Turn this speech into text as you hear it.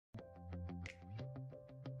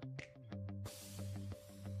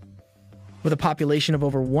With a population of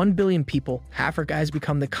over 1 billion people, Africa has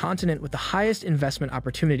become the continent with the highest investment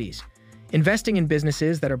opportunities. Investing in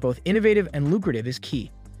businesses that are both innovative and lucrative is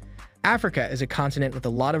key. Africa is a continent with a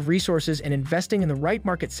lot of resources, and investing in the right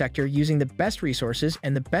market sector using the best resources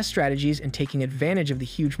and the best strategies and taking advantage of the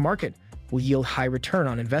huge market will yield high return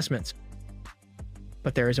on investments.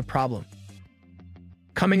 But there is a problem.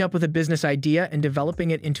 Coming up with a business idea and developing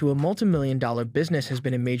it into a multi-million-dollar business has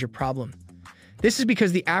been a major problem. This is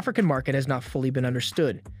because the African market has not fully been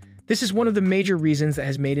understood. This is one of the major reasons that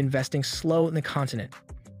has made investing slow in the continent.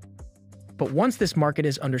 But once this market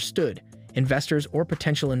is understood, investors or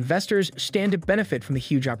potential investors stand to benefit from the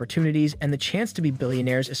huge opportunities and the chance to be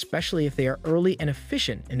billionaires, especially if they are early and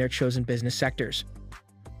efficient in their chosen business sectors.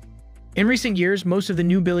 In recent years, most of the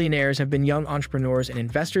new billionaires have been young entrepreneurs and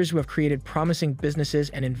investors who have created promising businesses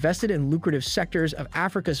and invested in lucrative sectors of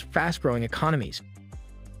Africa's fast-growing economies.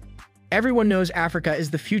 Everyone knows Africa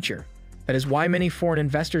is the future. That is why many foreign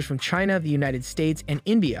investors from China, the United States, and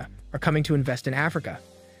India are coming to invest in Africa.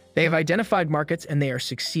 They have identified markets and they are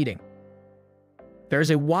succeeding. There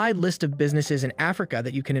is a wide list of businesses in Africa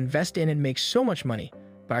that you can invest in and make so much money,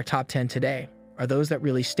 but our top 10 today are those that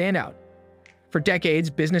really stand out. For decades,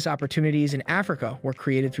 business opportunities in Africa were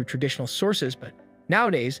created through traditional sources, but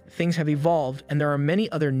nowadays, things have evolved and there are many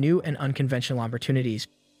other new and unconventional opportunities.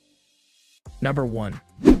 Number 1.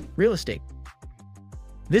 Real estate.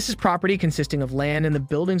 This is property consisting of land and the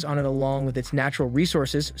buildings on it along with its natural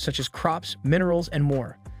resources such as crops, minerals, and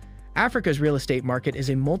more. Africa's real estate market is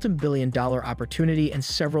a multi-billion-dollar opportunity and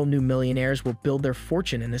several new millionaires will build their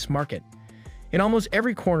fortune in this market. In almost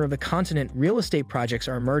every corner of the continent, real estate projects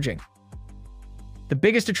are emerging. The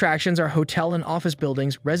biggest attractions are hotel and office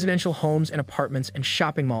buildings, residential homes and apartments, and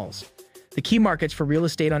shopping malls. The key markets for real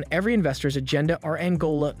estate on every investor's agenda are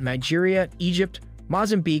Angola, Nigeria, Egypt,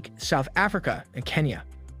 Mozambique, South Africa, and Kenya.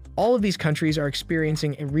 All of these countries are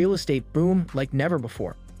experiencing a real estate boom like never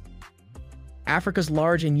before. Africa's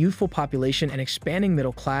large and youthful population and expanding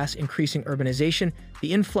middle class, increasing urbanization,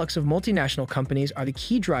 the influx of multinational companies are the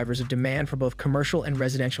key drivers of demand for both commercial and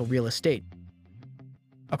residential real estate.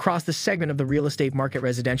 Across the segment of the real estate market,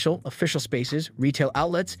 residential, official spaces, retail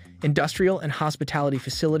outlets, industrial, and hospitality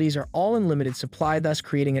facilities are all in limited supply, thus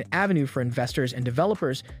creating an avenue for investors and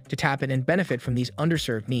developers to tap in and benefit from these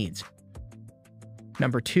underserved needs.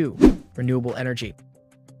 Number 2. Renewable energy.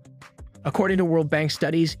 According to World Bank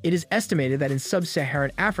studies, it is estimated that in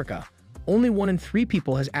sub-Saharan Africa, only 1 in 3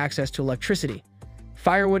 people has access to electricity.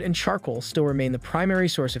 Firewood and charcoal still remain the primary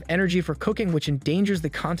source of energy for cooking, which endangers the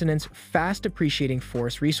continent's fast-depreciating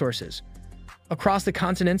forest resources. Across the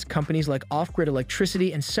continent, companies like Off-Grid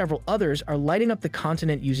Electricity and several others are lighting up the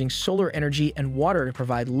continent using solar energy and water to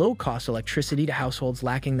provide low-cost electricity to households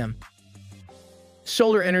lacking them.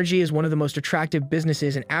 Solar energy is one of the most attractive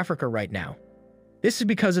businesses in Africa right now. This is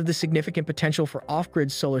because of the significant potential for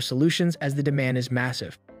off-grid solar solutions as the demand is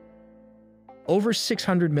massive. Over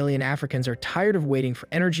 600 million Africans are tired of waiting for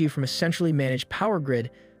energy from a centrally managed power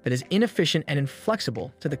grid that is inefficient and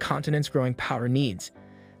inflexible to the continent's growing power needs.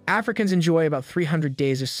 Africans enjoy about 300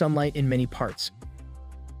 days of sunlight in many parts.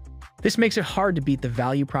 This makes it hard to beat the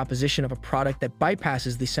value proposition of a product that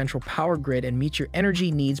bypasses the central power grid and meets your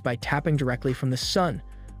energy needs by tapping directly from the sun,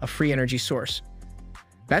 a free energy source.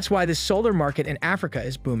 That's why the solar market in Africa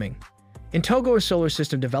is booming. In Togo, a solar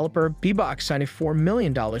system developer, bagus, signed a $4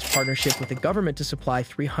 million partnership with the government to supply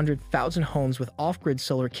 300,000 homes with off-grid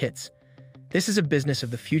solar kits. This is a business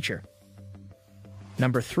of the future.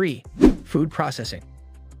 Number 3. Food processing.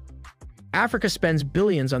 Africa spends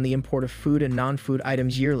billions on the import of food and non-food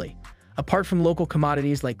items yearly. Apart from local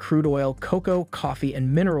commodities like crude oil, cocoa, coffee,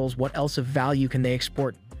 and minerals, what else of value can they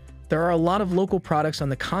export? There are a lot of local products on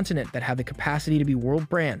the continent that have the capacity to be world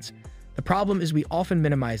brands. The problem is we often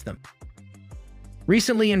minimize them.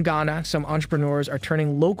 Recently in Ghana, some entrepreneurs are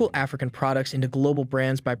turning local African products into global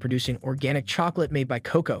brands by producing organic chocolate made by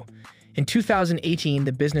cocoa. In 2018,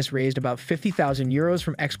 the business raised about 50,000 euros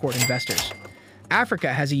from export investors.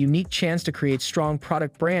 Africa has a unique chance to create strong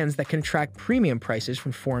product brands that can attract premium prices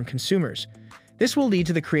from foreign consumers. This will lead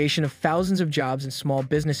to the creation of thousands of jobs, and small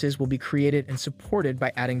businesses will be created and supported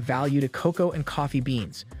by adding value to cocoa and coffee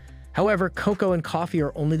beans. However, cocoa and coffee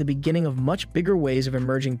are only the beginning of much bigger ways of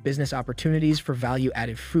emerging business opportunities for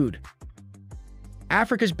value-added food.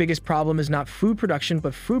 Africa's biggest problem is not food production,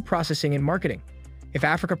 but food processing and marketing. If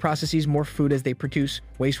Africa processes more food as they produce,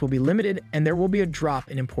 waste will be limited and there will be a drop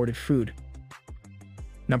in imported food.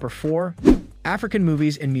 Number 4. African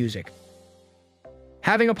movies and music.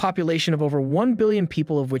 Having a population of over 1 billion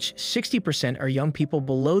people, of which 60% are young people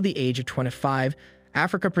below the age of 25,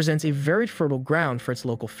 Africa presents a very fertile ground for its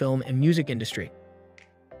local film and music industry.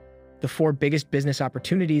 The four biggest business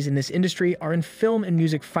opportunities in this industry are in film and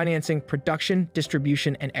music financing, production,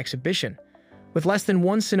 distribution, and exhibition. With less than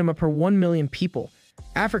one cinema per 1 million people,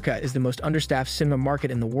 Africa is the most understaffed cinema market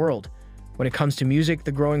in the world. When it comes to music,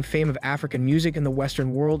 the growing fame of African music in the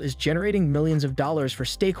Western world is generating millions of dollars for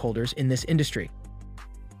stakeholders in this industry.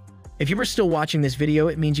 If you are still watching this video,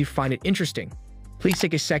 it means you find it interesting. Please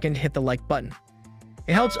take a second to hit the like button.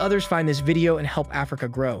 It helps others find this video and help Africa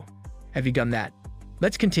grow. Have you done that?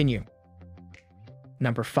 Let's continue.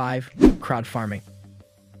 Number 5. Crowd farming.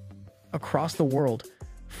 Across the world,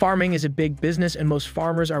 farming is a big business and most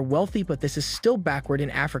farmers are wealthy, but this is still backward in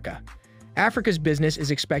Africa. Africa's business is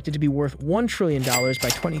expected to be worth $1 trillion by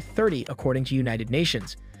 2030, according to United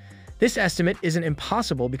Nations. This estimate isn't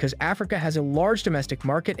impossible because Africa has a large domestic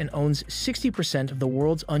market and owns 60% of the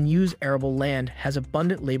world's unused arable land, has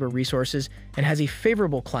abundant labor resources, and has a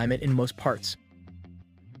favorable climate in most parts.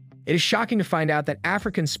 It is shocking to find out that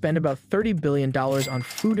Africans spend about $30 billion on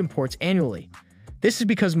food imports annually. This is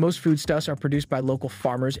because most foodstuffs are produced by local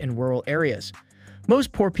farmers in rural areas.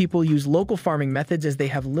 Most poor people use local farming methods as they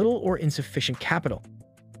have little or insufficient capital.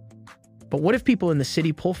 But what if people in the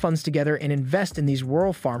city pull funds together and invest in these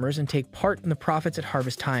rural farmers and take part in the profits at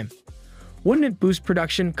harvest time? Wouldn't it boost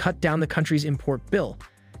production, cut down the country's import bill,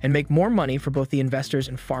 and make more money for both the investors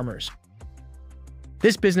and farmers?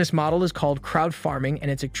 This business model is called crowd farming, and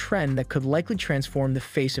it's a trend that could likely transform the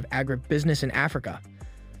face of agribusiness in Africa.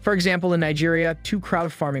 For example, in Nigeria, 2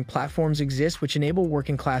 crowd farming platforms exist which enable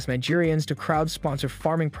working-class Nigerians to crowd-sponsor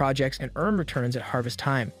farming projects and earn returns at harvest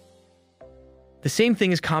time. The same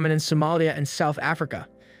thing is common in Somalia and South Africa.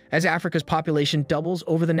 As Africa's population doubles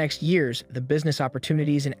over the next years, the business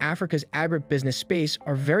opportunities in Africa's agribusiness space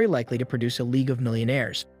are very likely to produce a league of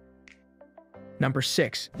millionaires. Number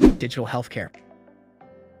 6. Digital healthcare.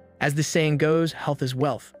 As the saying goes, health is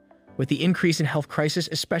wealth. With the increase in health crisis,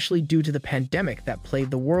 especially due to the pandemic that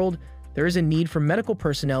plagued the world, there is a need for medical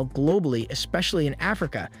personnel globally, especially in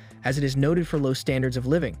Africa, as it is noted for low standards of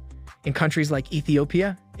living. In countries like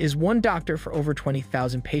Ethiopia, is one doctor for over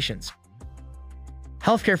 20,000 patients.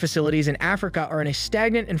 Healthcare facilities in Africa are in a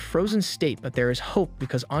stagnant and frozen state, but there is hope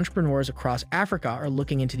because entrepreneurs across Africa are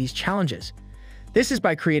looking into these challenges. This is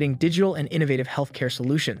by creating digital and innovative healthcare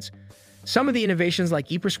solutions. Some of the innovations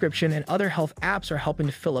like e-prescription and other health apps are helping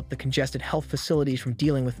to fill up the congested health facilities from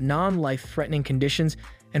dealing with non-life-threatening conditions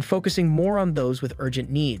and focusing more on those with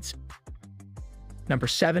urgent needs. Number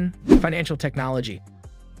 7. Financial technology.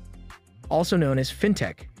 Also known as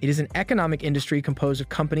fintech, it is an economic industry composed of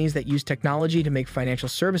companies that use technology to make financial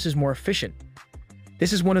services more efficient.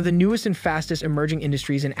 This is one of the newest and fastest emerging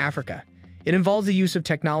industries in Africa. It involves the use of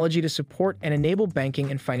technology to support and enable banking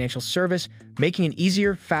and financial service, making it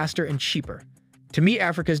easier, faster, and cheaper to meet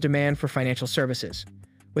Africa's demand for financial services.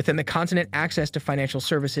 Within the continent, access to financial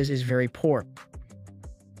services is very poor.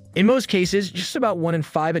 In most cases, just about 1 in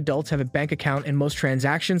 5 adults have a bank account and most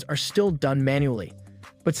transactions are still done manually.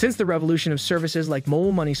 But since the revolution of services like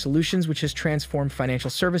mobile money solutions, which has transformed financial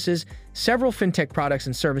services, several fintech products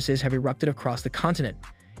and services have erupted across the continent.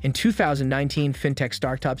 In 2019, fintech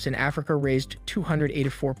startups in Africa raised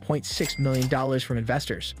 $284.6 million from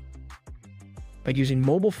investors. By using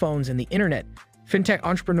mobile phones and the internet, fintech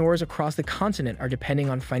entrepreneurs across the continent are depending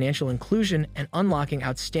on financial inclusion and unlocking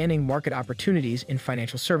outstanding market opportunities in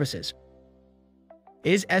financial services.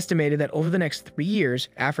 It is estimated that over the next 3 years,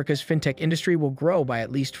 Africa's fintech industry will grow by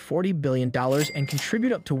at least $40 billion and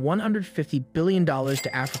contribute up to $150 billion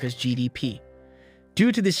to Africa's GDP.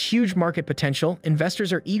 Due to this huge market potential,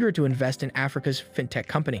 investors are eager to invest in Africa's fintech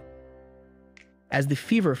company. As the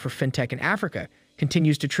fever for fintech in Africa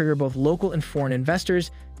continues to trigger both local and foreign investors,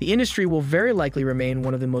 the industry will very likely remain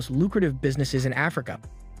one of the most lucrative businesses in Africa.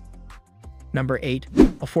 Number 8.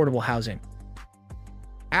 Affordable housing.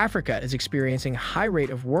 Africa is experiencing a high rate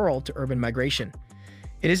of rural to urban migration.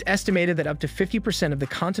 It is estimated that up to 50% of the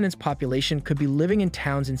continent's population could be living in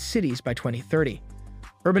towns and cities by 2030.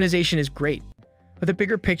 Urbanization is great, but the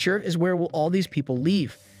bigger picture is where will all these people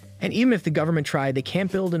leave? And even if the government tried, they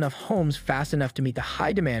can't build enough homes fast enough to meet the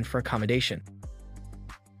high demand for accommodation.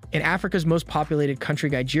 In Africa's most populated country,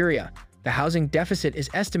 Nigeria, the housing deficit is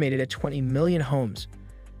estimated at 20 million homes.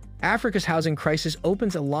 Africa's housing crisis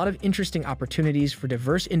opens a lot of interesting opportunities for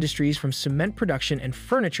diverse industries from cement production and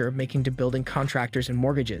furniture making to building contractors and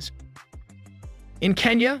mortgages. In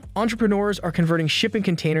Kenya, entrepreneurs are converting shipping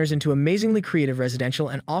containers into amazingly creative residential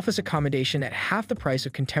and office accommodation at half the price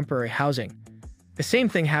of contemporary housing. The same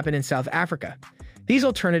thing happened in South Africa. These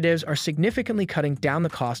alternatives are significantly cutting down the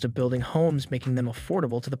cost of building homes, making them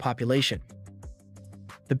affordable to the population.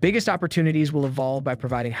 The biggest opportunities will evolve by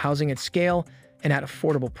providing housing at scale and at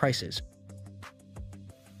affordable prices.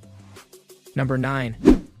 Number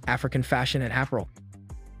 9. African fashion and apparel.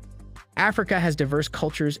 Africa has diverse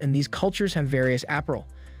cultures, and these cultures have various apparel.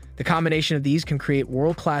 The combination of these can create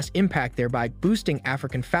world-class impact, thereby boosting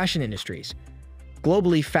African fashion industries.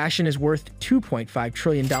 Globally, fashion is worth $2.5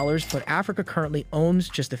 trillion, but Africa currently owns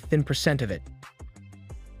just a thin percent of it.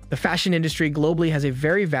 The fashion industry globally has a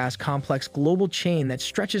very vast, complex global chain that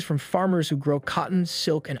stretches from farmers who grow cotton,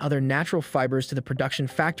 silk, and other natural fibers to the production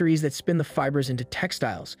factories that spin the fibers into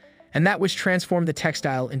textiles, and that which transform the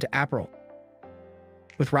textile into apparel.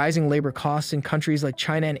 With rising labor costs in countries like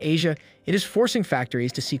China and Asia, it is forcing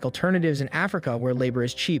factories to seek alternatives in Africa where labor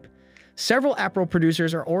is cheap. Several apparel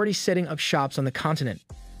producers are already setting up shops on the continent.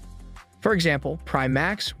 For example,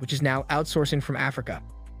 Primax, which is now outsourcing from Africa.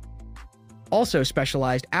 Also,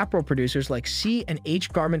 specialized apparel producers like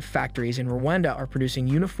C&H garment factories in Rwanda are producing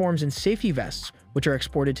uniforms and safety vests, which are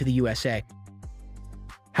exported to the USA.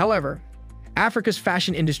 However, Africa's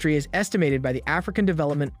fashion industry is estimated by the African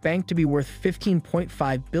Development Bank to be worth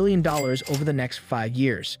 $15.5 billion over the next 5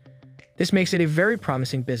 years. This makes it a very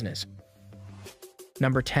promising business.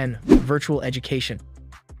 Number 10. Virtual education.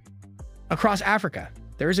 Across Africa,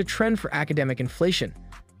 there is a trend for academic inflation.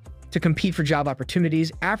 To compete for job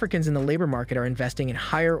opportunities, Africans in the labor market are investing in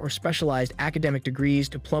higher or specialized academic degrees,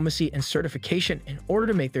 diplomacy, and certification in order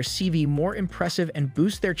to make their CV more impressive and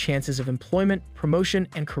boost their chances of employment, promotion,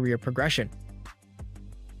 and career progression.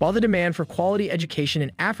 While the demand for quality education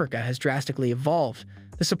in Africa has drastically evolved,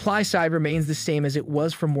 the supply side remains the same as it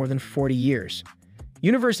was for more than 40 years.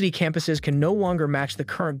 University campuses can no longer match the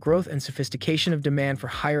current growth and sophistication of demand for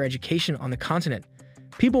higher education on the continent.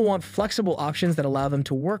 People want flexible options that allow them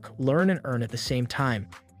to work, learn, and earn at the same time.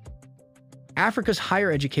 Africa's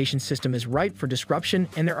higher education system is ripe for disruption,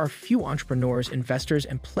 and there are few entrepreneurs, investors,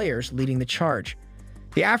 and players leading the charge.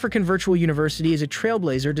 The African Virtual University is a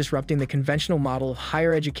trailblazer disrupting the conventional model of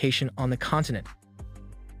higher education on the continent.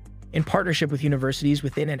 In partnership with universities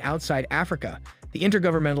within and outside Africa, the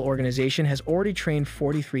intergovernmental organization has already trained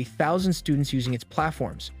 43,000 students using its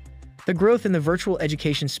platforms. The growth in the virtual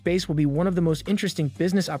education space will be one of the most interesting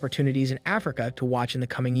business opportunities in Africa to watch in the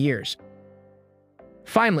coming years.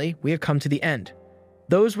 Finally, we have come to the end.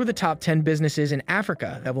 Those were the top 10 businesses in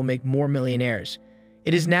Africa that will make more millionaires.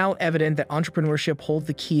 It is now evident that entrepreneurship holds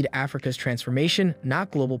the key to Africa's transformation, not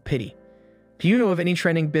global pity. Do you know of any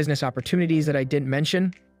trending business opportunities that I didn't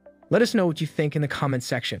mention? Let us know what you think in the comments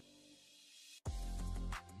section.